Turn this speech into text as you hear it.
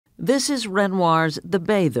This is Renoir's The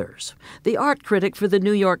Bathers. The art critic for the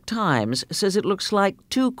New York Times says it looks like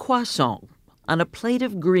two croissants on a plate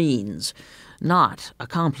of greens. Not a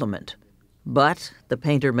compliment. But the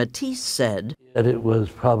painter Matisse said that it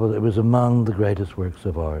was among the greatest works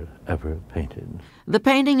of art ever painted. The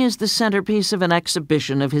painting is the centerpiece of an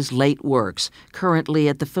exhibition of his late works, currently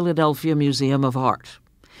at the Philadelphia Museum of Art.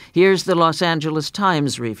 Here's the Los Angeles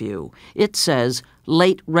Times review. It says,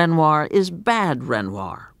 "Late Renoir is bad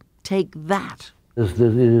Renoir. Take that." It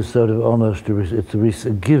is sort of almost a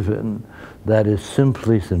given that is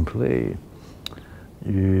simply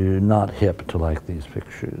you're not hip to like these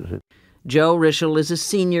pictures. Joe Rischel is a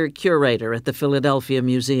senior curator at the Philadelphia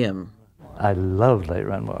Museum. I love late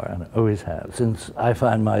Renoir, and I always have, since I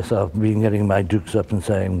find myself getting my dukes up and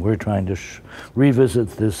saying, we're trying to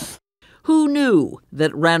revisit this. Who knew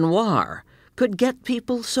that Renoir could get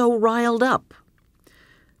people so riled up?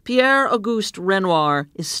 Pierre August Renoir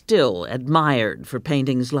is still admired for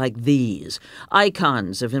paintings like these,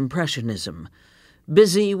 icons of Impressionism,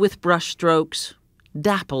 busy with brushstrokes,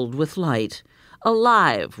 dappled with light,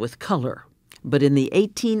 alive with color. But in the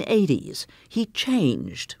 1880s, he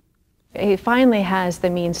changed. He finally has the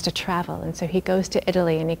means to travel, and so he goes to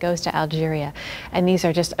Italy and he goes to Algeria. And these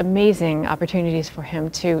are just amazing opportunities for him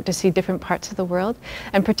to see different parts of the world,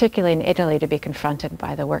 and particularly in Italy to be confronted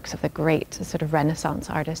by the works of the great sort of Renaissance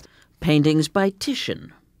artists. Paintings by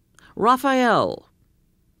Titian, Raphael,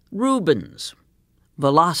 Rubens,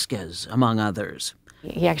 Velázquez, among others.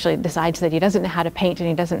 He actually decides that he doesn't know how to paint and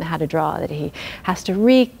he doesn't know how to draw, that he has to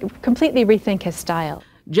completely rethink his style.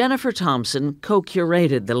 Jennifer Thompson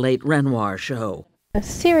co-curated the late Renoir show. A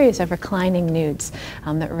series of reclining nudes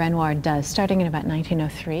that Renoir does, starting in about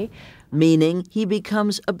 1903. Meaning he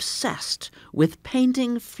becomes obsessed with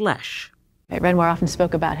painting flesh. Renoir often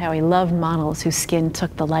spoke about how he loved models whose skin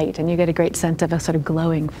took the light, and you get a great sense of a sort of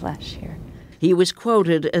glowing flesh here. He was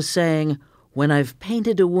quoted as saying, "When I've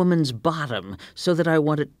painted a woman's bottom so that I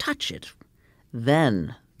want to touch it,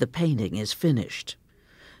 then the painting is finished."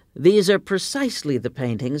 These are precisely the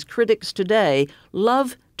paintings critics today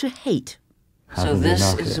love to hate. So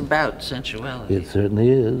this is about sensuality. It certainly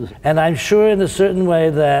is. And I'm sure in a certain way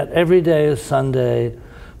that every day is Sunday.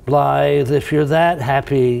 Blythe, if you're that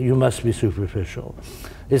happy, you must be superficial.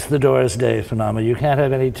 It's the Doris Day phenomenon. You can't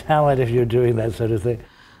have any talent if you're doing that sort of thing.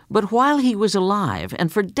 But while he was alive,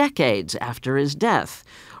 and for decades after his death,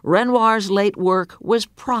 Renoir's late work was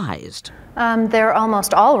prized. They're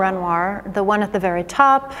almost all Renoir. The one at the very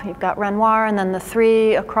top, you've got Renoir, and then the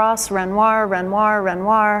three across, Renoir, Renoir,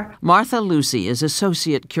 Renoir. Martha Lucy is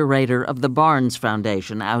associate curator of the Barnes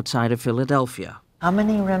Foundation outside of Philadelphia. How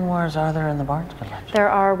many Renoirs are there in the Barnes collection? There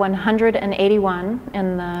are 181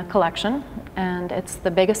 in the collection, and it's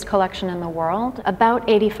the biggest collection in the world. About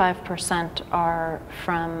 85% are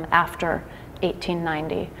from after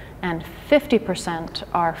 1890, and 50%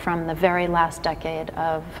 are from the very last decade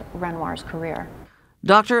of Renoir's career.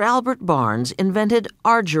 Dr. Albert Barnes invented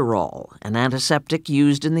Argyrol, an antiseptic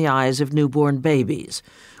used in the eyes of newborn babies.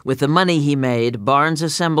 With the money he made, Barnes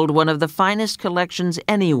assembled one of the finest collections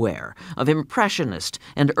anywhere of Impressionist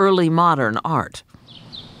and early modern art.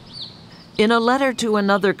 In a letter to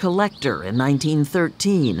another collector in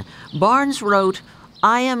 1913, Barnes wrote,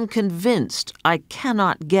 "I am convinced I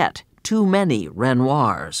cannot get too many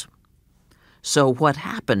Renoirs." So what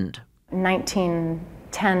happened?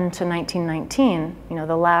 1910 to 1919,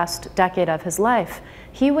 the last decade of his life,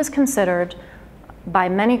 he was considered by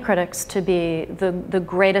many critics to be the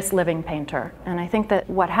greatest living painter. And I think that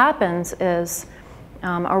what happens is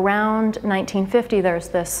around 1950 there's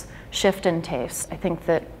this shift in taste. I think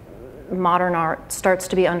that modern art starts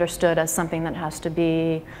to be understood as something that has to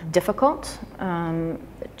be difficult,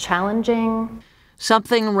 challenging.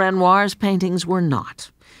 Something Renoir's paintings were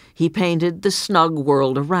not. He painted the snug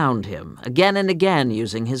world around him, again and again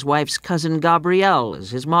using his wife's cousin Gabrielle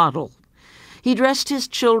as his model. He dressed his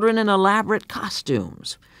children in elaborate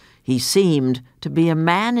costumes. He seemed to be a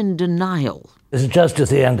man in denial. This is just at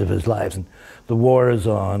the end of his life, and the war is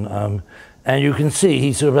on. And you can see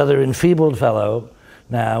he's a rather enfeebled fellow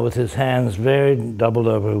now, with his hands very doubled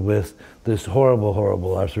over with this horrible,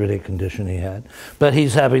 horrible arthritic condition he had. But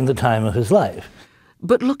he's having the time of his life.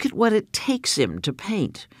 But look at what it takes him to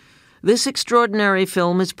paint. This extraordinary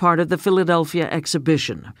film is part of the Philadelphia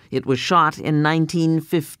exhibition. It was shot in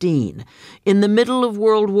 1915, in the middle of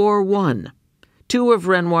World War I. Two of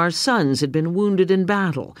Renoir's sons had been wounded in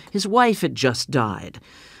battle. His wife had just died.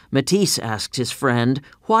 Matisse asked his friend,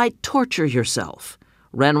 "Why torture yourself?"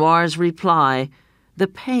 Renoir's reply, "The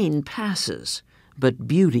pain passes, but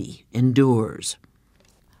beauty endures."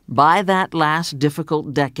 By that last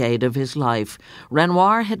difficult decade of his life,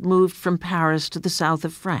 Renoir had moved from Paris to the south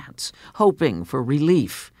of France, hoping for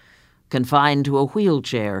relief. Confined to a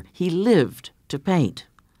wheelchair, he lived to paint.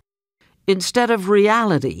 Instead of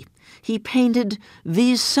reality, he painted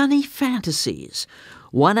these sunny fantasies,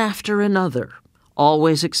 one after another,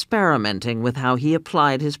 always experimenting with how he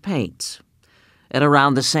applied his paints. At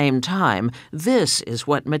around the same time, this is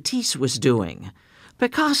what Matisse was doing.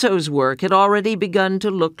 Picasso's work had already begun to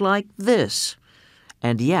look like this.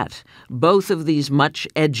 And yet, both of these much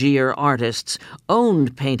edgier artists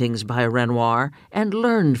owned paintings by Renoir and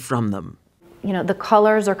learned from them. You know, the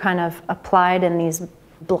colors are kind of applied in these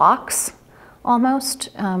blocks, almost,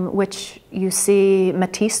 which you see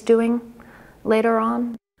Matisse doing later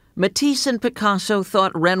on. Matisse and Picasso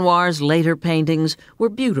thought Renoir's later paintings were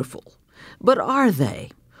beautiful. But are they?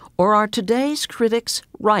 Or are today's critics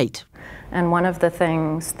right? And one of the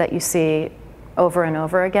things that you see over and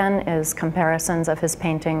over again is comparisons of his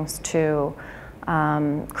paintings to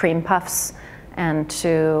cream puffs and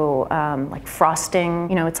to like frosting.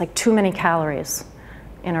 You know, it's like too many calories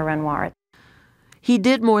in a Renoir. He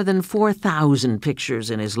did more than 4,000 pictures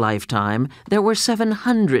in his lifetime. There were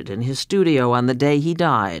 700 in his studio on the day he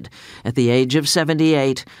died, at the age of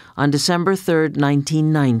 78, on December 3rd,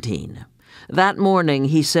 1919. That morning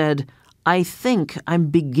he said, "I think I'm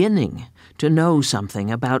beginning to know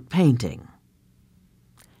something about painting."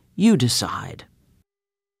 You decide.